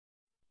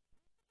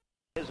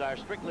are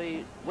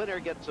strictly winner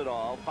gets it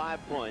all, 5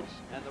 points,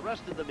 and the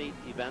rest of the meet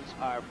events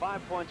are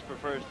 5 points for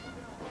first,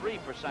 3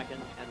 for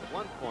second, and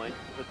 1 point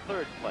for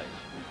third place.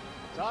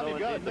 Tom, so you've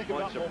got to think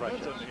about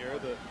momentum here.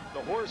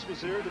 The horse was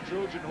here, the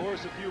Trojan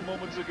horse, a few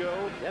moments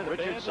ago. Yeah,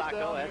 Richard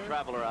Sacco had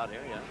Traveler out here,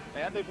 yeah.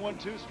 And they've won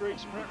 2 straight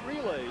sprint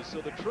relays,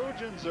 so the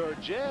Trojans are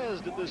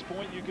jazzed at this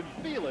point. You can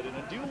feel it. In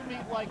a dual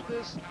meet like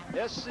this,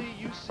 SC,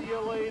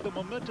 UCLA, the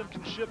momentum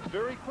can shift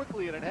very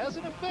quickly, and it has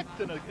an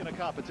effect in a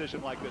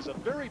competition like this, a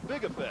very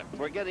big effect.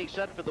 We're getting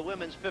set for the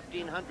women's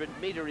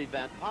 1,500-meter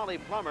event. Polly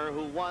Plumer,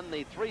 who won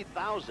the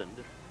 3,000,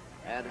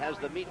 and has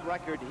the meet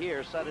record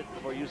here, set it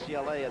for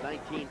UCLA in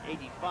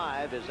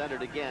 1985, is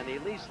entered again.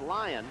 Elise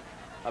Lyon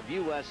of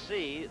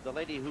USC, the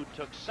lady who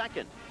took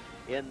second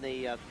in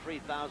the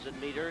 3,000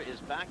 meter, is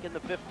back in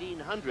the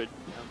 1,500,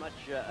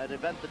 an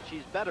event that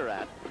she's better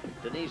at.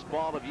 Denise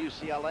Ball of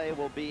UCLA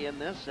will be in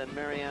this, and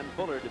Marianne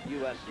Bullard of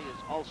USC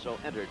is also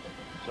entered.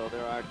 So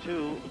there are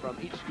 2 from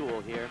each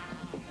school here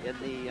in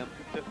the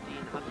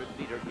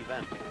 1,500-meter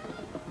event.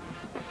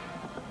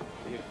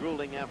 A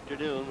grueling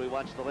afternoon. We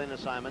watched the lane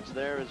assignments.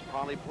 There is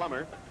Polly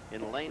Plumer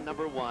in lane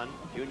number 1,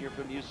 junior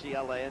from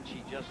UCLA, and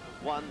she just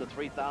won the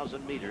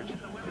 3,000 meters.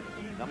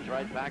 Comes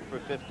right back for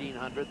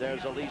 1,500.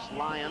 There's Elise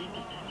Lyon,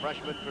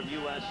 freshman from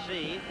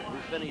USC, who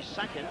finished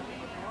second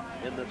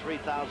in the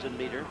 3,000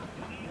 meter.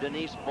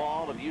 Denise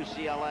Ball of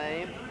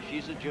UCLA,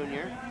 she's a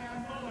junior.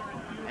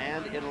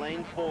 And in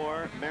lane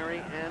 4, Mary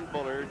Ann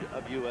Bullard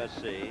of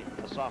USC,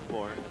 a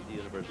sophomore at the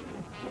university.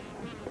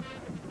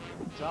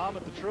 Tom,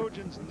 if the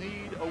Trojans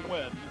need a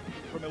win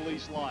from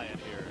Elise Lyon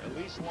here.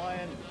 Elise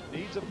Lyon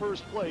needs a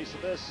first place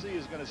if SC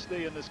is going to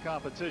stay in this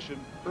competition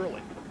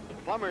early.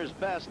 Plumer's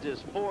best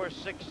is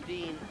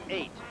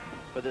 4:16.8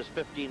 for this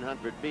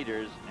 1,500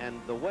 meters,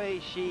 and the way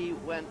she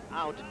went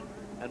out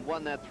and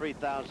won that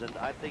 3,000,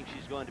 I think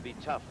she's going to be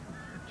tough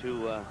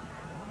to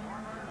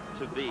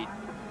beat.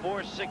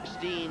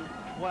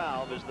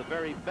 4:16.12 is the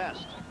very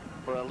best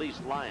for Elise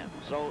Lyon.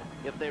 So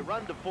if they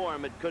run to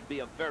form, it could be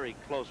a very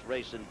close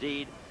race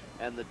indeed.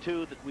 And the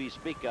 2 that we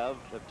speak of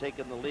have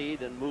taken the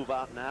lead and move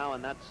out now,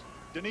 and that's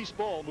Denise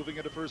Ball moving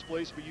into first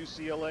place for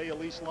UCLA.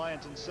 Elise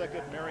Lyons in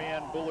second,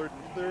 Marianne Bullard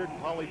in third, and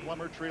Polly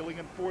Plumer trailing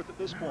in fourth at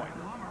this point.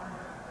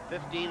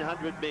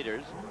 1,500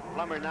 meters.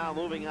 Plumer now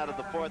moving out of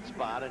the 4th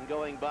spot and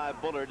going by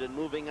Bullard and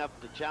moving up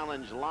to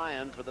challenge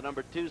Lyon for the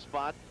number 2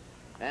 spot.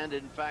 And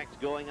in fact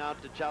going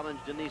out to challenge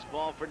Denise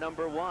Ball for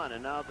number 1.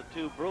 And now the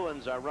 2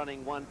 Bruins are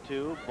running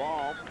 1-2.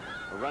 Ball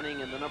running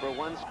in the number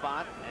 1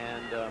 spot,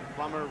 and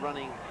Plumer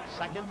running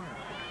second.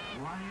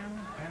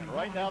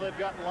 Right now they've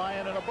got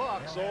Lyon in a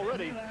box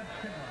already.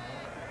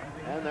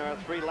 And there are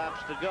 3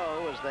 laps to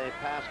go as they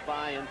pass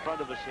by in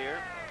front of us here.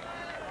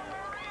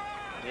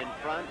 In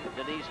front,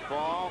 Denise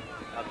Ball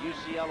of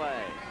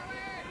UCLA.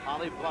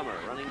 Polly Plumer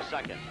running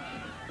second.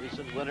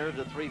 Recent winner of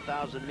the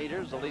 3,000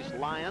 meters, Elise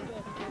Lyon,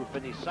 who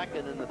finished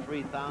second in the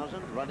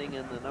 3,000, running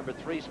in the number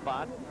 3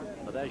 spot.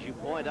 But as you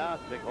point out,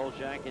 Vic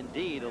Holshack,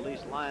 indeed,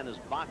 Elise Lyon is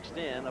boxed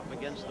in up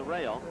against the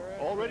rail.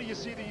 Already you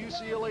see the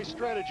UCLA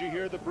strategy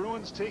here. The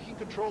Bruins taking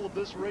control of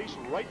this race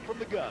right from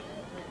the gun.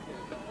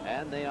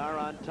 And they are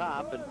on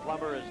top, and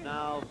Plumer is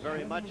now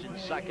very much in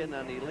second,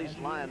 and Elise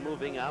Lyon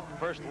moving up.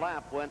 First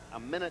lap went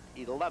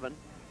 1:11,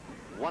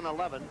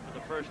 1:11 for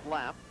the first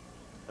lap.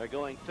 They're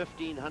going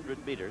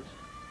 1,500 meters.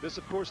 This,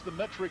 of course, the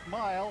metric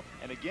mile,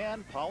 and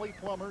again, Polly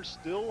Plumer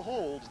still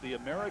holds the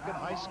American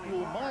high school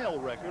mile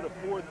record of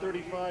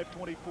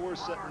 4:35.24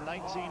 set in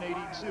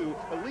 1982.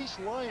 Elise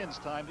Lyon's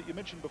time that you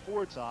mentioned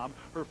before, Tom,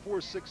 her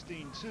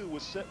 4:16.2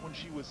 was set when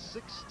she was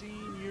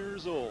 16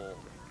 years old.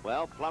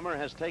 Well, Plumer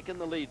has taken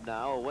the lead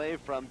now away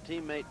from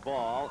teammate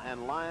Ball,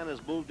 and Lyon has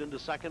moved into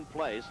second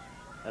place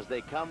as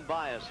they come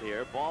by us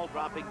here. Ball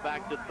dropping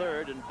back to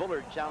third, and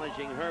Bullard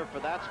challenging her for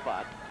that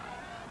spot.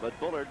 But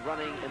Bullard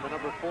running in the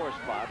number 4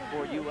 spot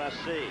for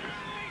USC.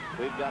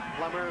 We've got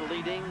Plumer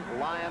leading,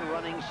 Lyon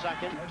running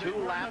second. 2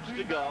 laps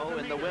to go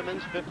in the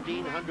women's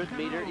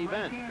 1,500-meter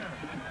event.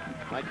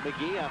 Mike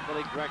McGee,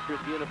 athletic director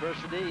at the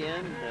university,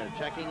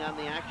 checking on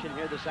the action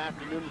here this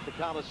afternoon at the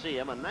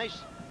Coliseum. A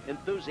nice,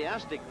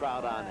 enthusiastic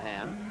crowd on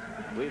hand.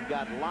 We've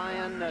got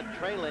Lyon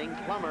trailing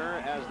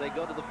Plumer as they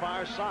go to the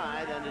far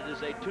side, and it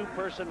is a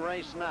 2-person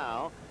race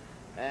now.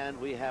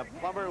 And we have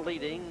Plumer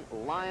leading,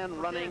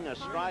 Lyon running a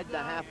stride and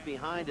a half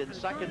behind in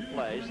second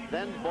place,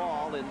 then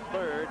Ball in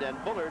third,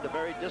 and Bullard a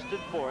very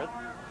distant 4th.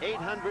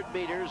 800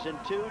 meters in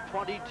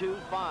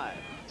 2:22.5.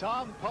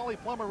 Tom, Polly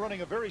Plumer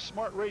running a very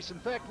smart race. In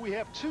fact, we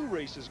have 2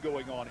 races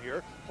going on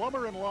here.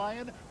 Plumer and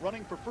Lyon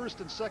running for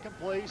first and second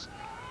place.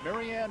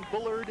 Marianne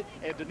Bullard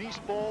and Denise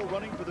Ball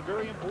running for the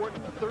very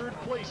important 3rd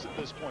place at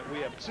this point. We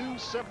have 2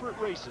 separate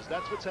races.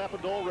 That's what's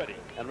happened already.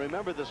 And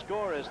remember, the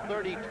score is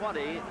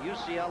 30-20.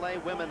 UCLA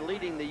women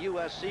leading the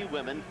USC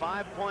women.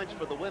 5 points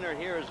for the winner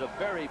here is a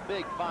very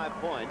big 5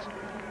 points.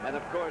 And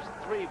of course,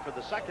 3 for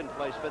the second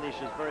place finish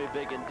is very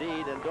big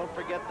indeed. And don't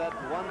forget that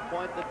 1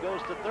 point that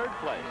goes to third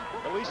place.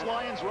 Elise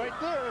Lyon's right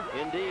there.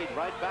 Indeed,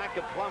 right back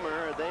at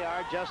Plumer. They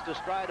are just a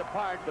stride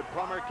apart, but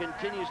Plumer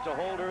continues to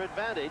hold her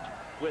advantage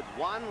with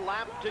 1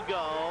 lap to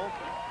go.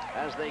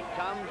 as they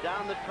come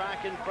down the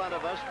track in front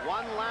of us.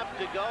 1 lap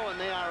to go, and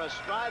they are a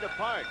stride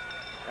apart.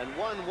 And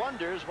one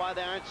wonders why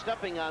they aren't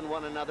stepping on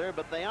one another,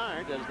 but they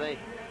aren't as they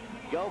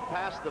go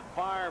past the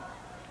far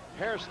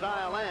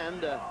hairstyle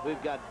end.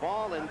 We've got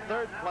Ball in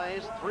 3rd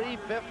place,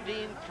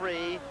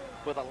 3:15.3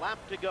 with a lap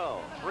to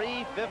go.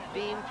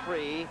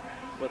 3:15.3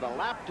 with a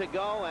lap to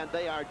go, and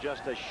they are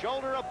just a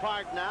shoulder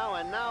apart now.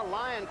 And now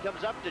Lyon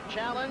comes up to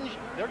challenge.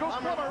 There goes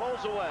Plummer.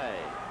 Pulls away.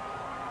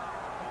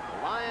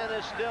 Lyon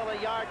is still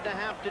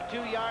 1.5 to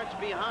 2 yards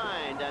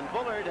behind, and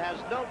Bullard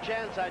has no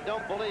chance, I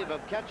don't believe,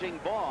 of catching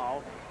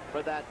Ball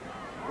for that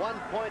 1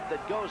 point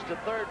that goes to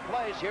 3rd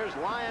place. Here's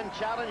Lyon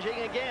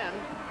challenging again.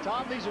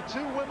 Tom, these are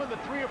 2 women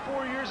that 3 or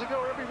 4 years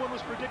ago everyone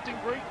was predicting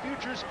great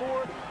futures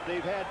for.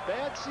 They've had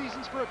bad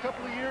seasons for a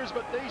couple of years,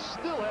 but they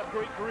still have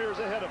great careers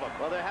ahead of them.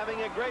 Well, they're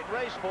having a great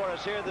race for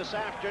us here this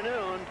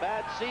afternoon.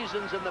 Bad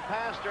seasons in the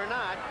past or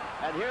not.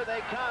 And here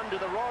they come to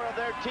the roar of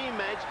their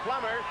teammates,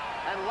 Plummer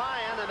and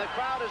Lyon, and the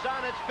crowd is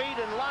on its feet,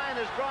 and Lyon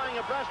is drawing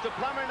abreast of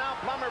Plummer. Now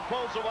Plummer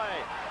pulls away.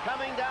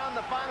 Coming down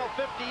the final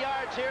 50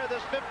 yards here,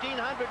 this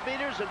 1,500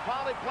 meters, and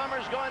Polly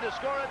Plummer's going to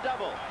score a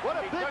double. What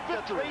a big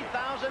victory.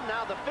 3,000,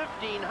 now the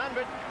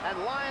 1,500,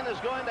 and Lyon is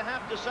going to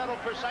have to settle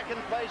for 2nd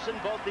place in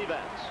both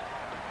events.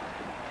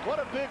 What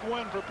a big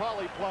win for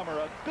Polly Plummer.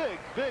 A big,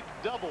 big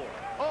double.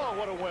 Oh,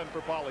 what a win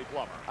for Polly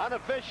Plummer.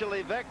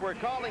 Unofficially, Vic, we're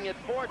calling it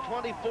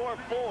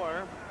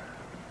 4:24.4.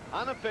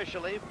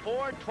 Unofficially,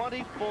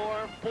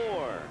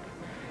 4:24.4.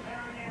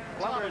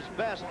 Plummer's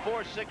best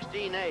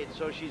 4:16.8,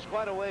 so she's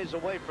quite a ways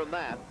away from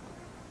that.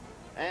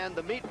 And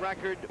the meet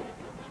record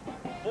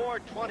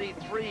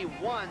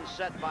 4:23.1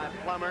 set by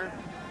Plummer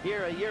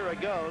here a year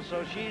ago,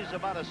 so she's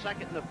about a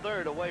 2nd and a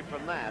 3rd away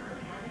from that.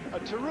 A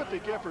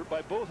terrific effort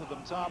by both of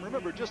them, Tom.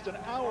 Remember, just an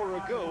hour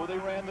ago, they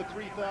ran the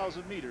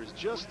 3,000 meters.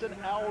 Just an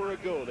hour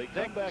ago. They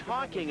come back.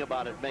 Talking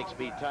about it makes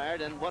me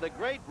tired, and what a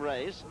great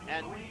race.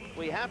 And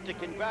we have to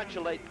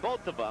congratulate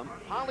both of them.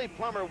 Polly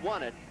Plummer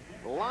won it.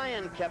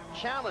 Lyon kept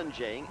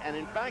challenging, and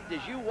in fact,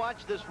 as you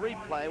watch this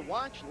replay,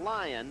 watch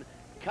Lyon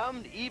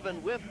come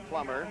even with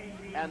Plummer,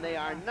 and they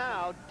are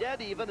now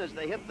dead even as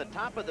they hit the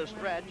top of the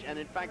stretch. And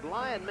in fact,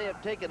 Lyon may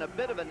have taken a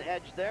bit of an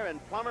edge there,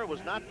 and Plummer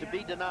was not to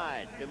be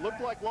denied. It looked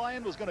like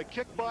Lyon was going to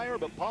kick by her,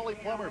 but Polly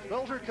Plummer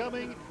felt her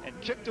coming and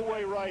kicked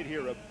away right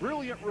here. A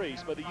brilliant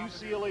race by the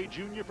UCLA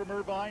junior from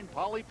Irvine,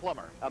 Polly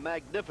Plummer. A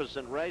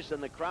magnificent race,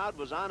 and the crowd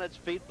was on its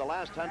feet the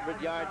last 100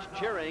 yards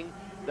cheering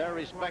their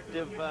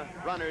respective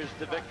runners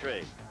to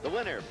victory. The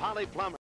winner, Polly Plummer.